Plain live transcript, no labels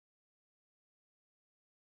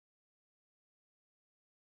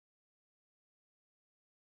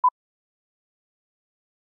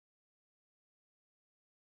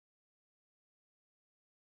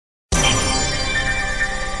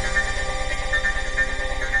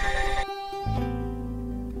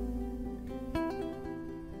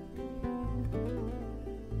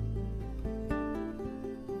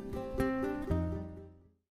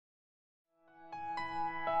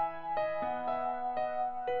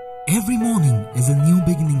Every morning is a new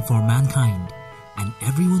beginning for mankind, and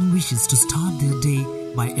everyone wishes to start their day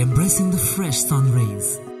by embracing the fresh sun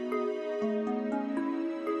rays.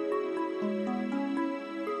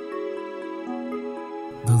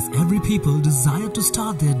 Thus, every people desire to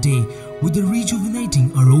start their day with the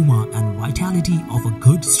rejuvenating aroma and vitality of a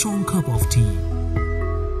good strong cup of tea.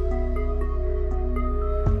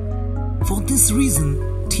 For this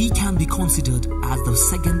reason, tea can be considered as the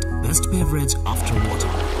second best beverage after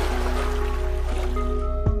water.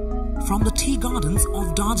 From the tea gardens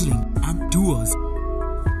of Darjeeling and Duas,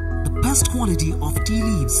 the best quality of tea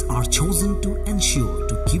leaves are chosen to ensure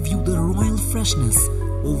to give you the royal freshness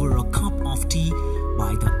over a cup of tea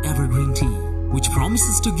by the Evergreen Tea, which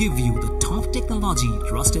promises to give you the top technology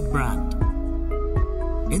trusted brand.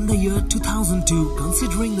 In the year 2002,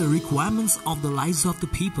 considering the requirements of the lives of the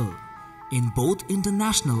people in both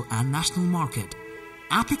international and national market,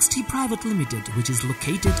 Apex Tea Private Limited, which is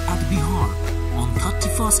located at Bihar on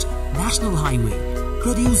 31st National Highway,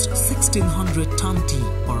 produced 1600 ton tea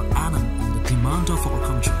per annum in the demand of our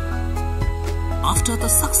country. After the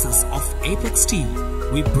success of Apex Tea,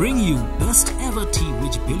 we bring you best ever tea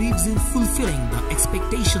which believes in fulfilling the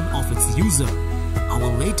expectation of its user,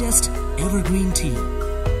 our latest Evergreen Tea.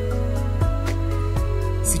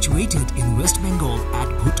 Situated in West Bengal at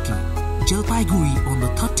Bhutki, Jalpaiguri on the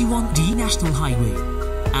 31D National Highway,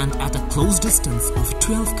 and at a close distance of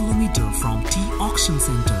 12 km from Tea Auction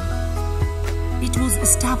Center. It was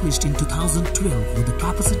established in 2012 with a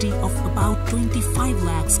capacity of about 25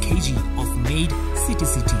 lakhs kg of made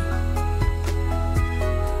CTC tea.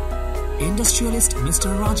 Industrialist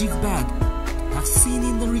Mr. Rajiv Bag have seen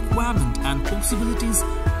in the requirement and possibilities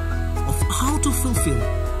of how to fulfill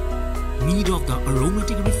need of the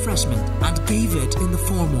aromatic refreshment and gave it in the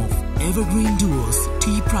form of Evergreen Duos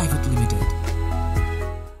Tea Private Limited.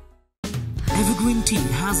 Evergreen Tea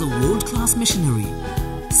has a world-class machinery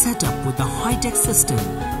set up with a high-tech system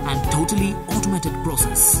and totally automated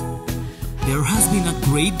process. There has been a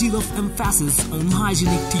great deal of emphasis on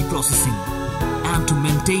hygienic tea processing and to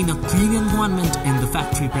maintain a clean environment in the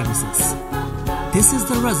factory premises. This is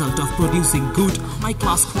the result of producing good,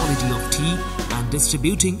 high-class quality of tea and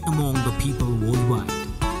distributing among the people worldwide.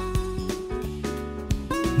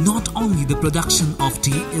 Not only the production of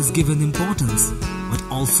tea is given importance, but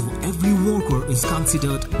also every worker is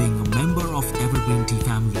considered being a member of Evergreen Tea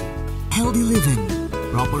family. Healthy living,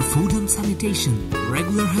 proper food and sanitation,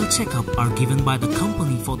 regular health checkup are given by the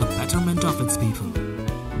company for the betterment of its people.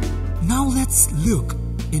 Now let's look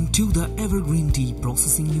into the Evergreen Tea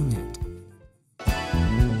processing unit.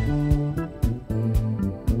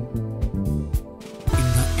 In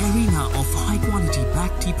the arena of high-quality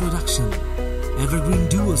black tea production, Evergreen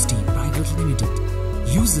Duos Tea Private Limited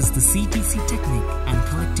uses the CTC technique and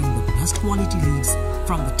collecting the best quality leaves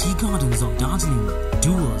from the tea gardens of Darjeeling,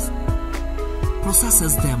 Duas,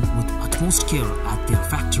 processes them with utmost care at their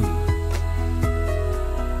factory.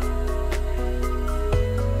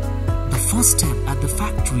 The first step at the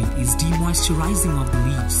factory is demoisturizing of the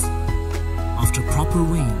leaves after proper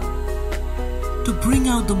weighing. To bring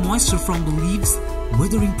out the moisture from the leaves,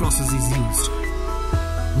 weathering process is used,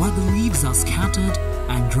 where the leaves are scattered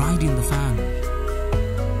and dried in the fan.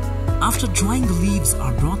 After drying, the leaves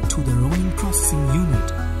are brought to the rolling processing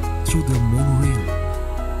unit through the monorail.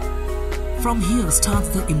 From here starts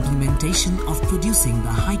the implementation of producing the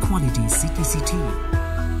high-quality CTC tea.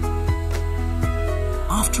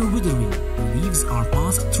 After withering, the leaves are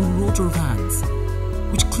passed through rotor vans,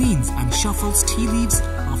 which cleans and shuffles tea leaves,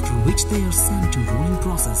 after which they are sent to rolling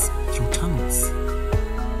process through tunnels.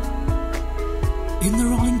 In the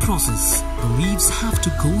rolling process, the leaves have to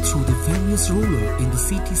go through the various roller in the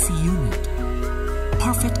CTC unit.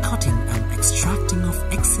 Perfect cutting and extracting of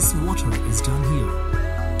excess water is done here.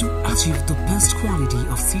 To achieve the best quality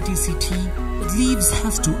of CTC tea, the leaves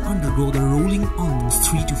has to undergo the rolling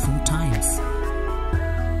almost 3 to 4 times.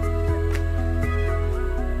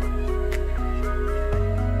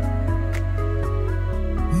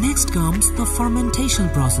 Next comes the fermentation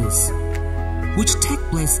process, which take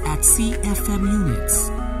place at CFM units,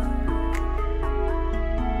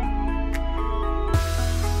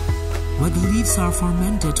 where the leaves are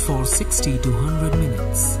fermented for 60 to 100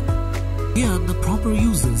 minutes. Here, the proper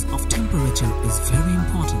uses of temperature is very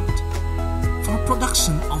important. For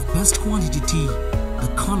production of best quality tea,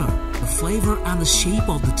 the color, the flavor and the shape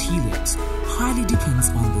of the tea leaves highly depends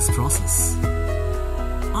on this process.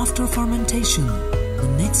 After fermentation,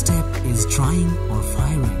 the next step is drying or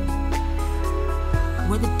firing,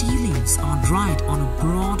 where the tea leaves are dried on a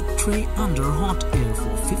broad tray under hot air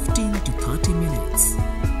for 15 to 30 minutes.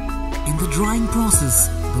 In the drying process,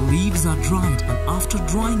 the leaves are dried and after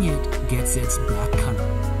drying it gets its black color.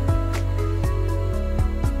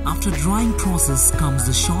 After drying process comes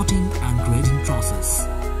the sorting and grading process,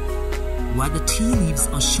 where the tea leaves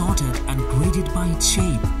are sorted and graded by its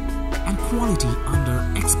shape and quality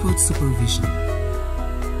under expert supervision.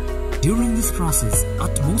 During this process,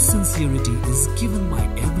 utmost sincerity is given by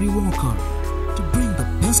every worker to bring the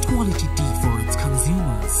best quality tea for its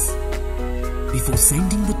consumers before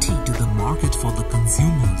sending the tea to the market for the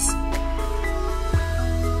consumers.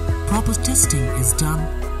 Proper testing is done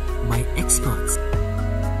by experts.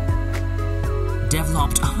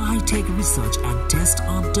 Developed high-tech research and tests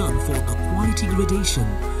are done for the quality gradation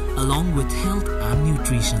along with health and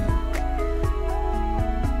nutrition.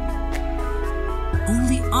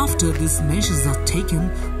 Only after these measures are taken,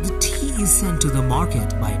 the tea is sent to the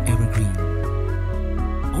market by Evergreen.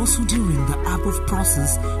 Also during the above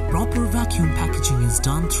process, proper vacuum packaging is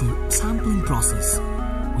done through sampling process,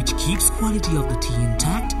 which keeps quality of the tea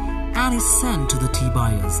intact and is sent to the tea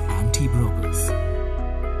buyers and tea brokers.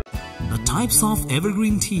 The types of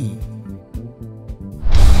Evergreen tea: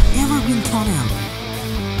 Evergreen Tonel,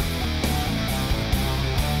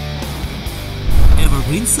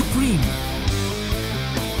 Evergreen Supreme,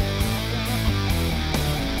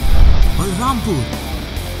 Balrampur,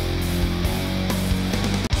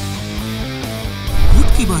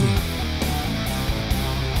 Bari.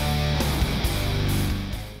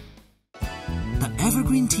 The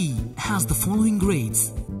Evergreen tea has the following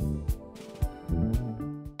grades: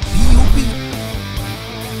 BOP,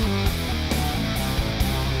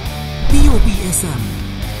 BOPSM,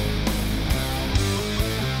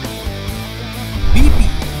 BP,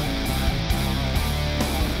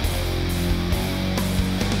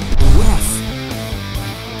 OF,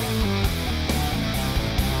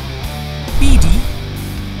 PD.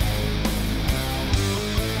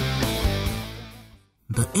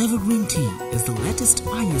 The Evergreen tea is the latest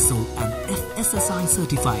ISO and FSSI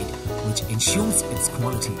certified, which ensures its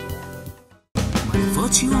quality. By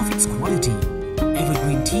virtue of its quality,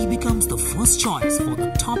 Evergreen tea becomes the first choice for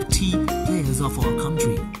the top tea players of our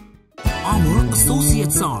country. Our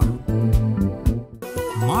associates are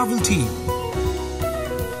Marvel Tea,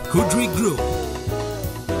 Kudri Group,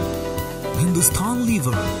 Hindustan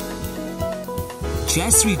Lever,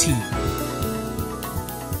 Jayashree Tea,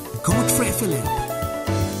 Godfrey Philip,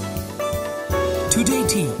 Today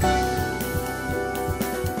Tea.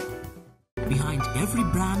 Behind every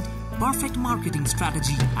brand, perfect marketing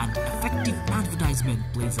strategy and effective advertisement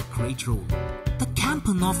plays a great role. The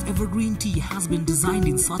campaign of Evergreen tea has been designed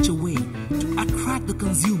in such a way to attract the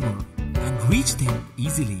consumer and reach them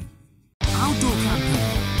easily. Outdoor campaign,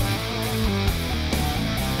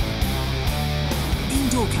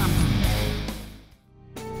 indoor campaign.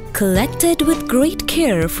 Collected with great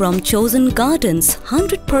care from chosen gardens,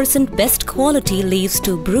 100% best quality leaves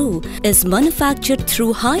to brew is manufactured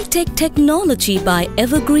through high-tech technology by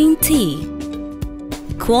Evergreen Tea.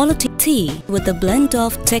 Quality tea with a blend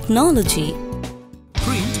of technology.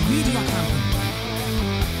 Print media campaign.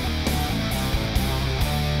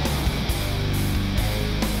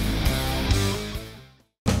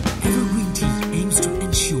 Evergreen tea aims to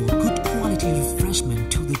ensure good quality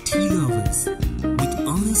refreshment to the tea lovers with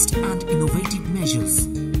honest and innovative measures,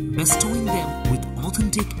 bestowing them with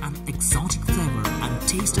authentic and exotic flavor and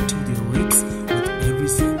taste to their lips with every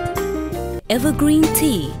sip. Evergreen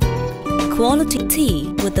Tea. Quality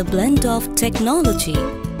tea with a blend of technology.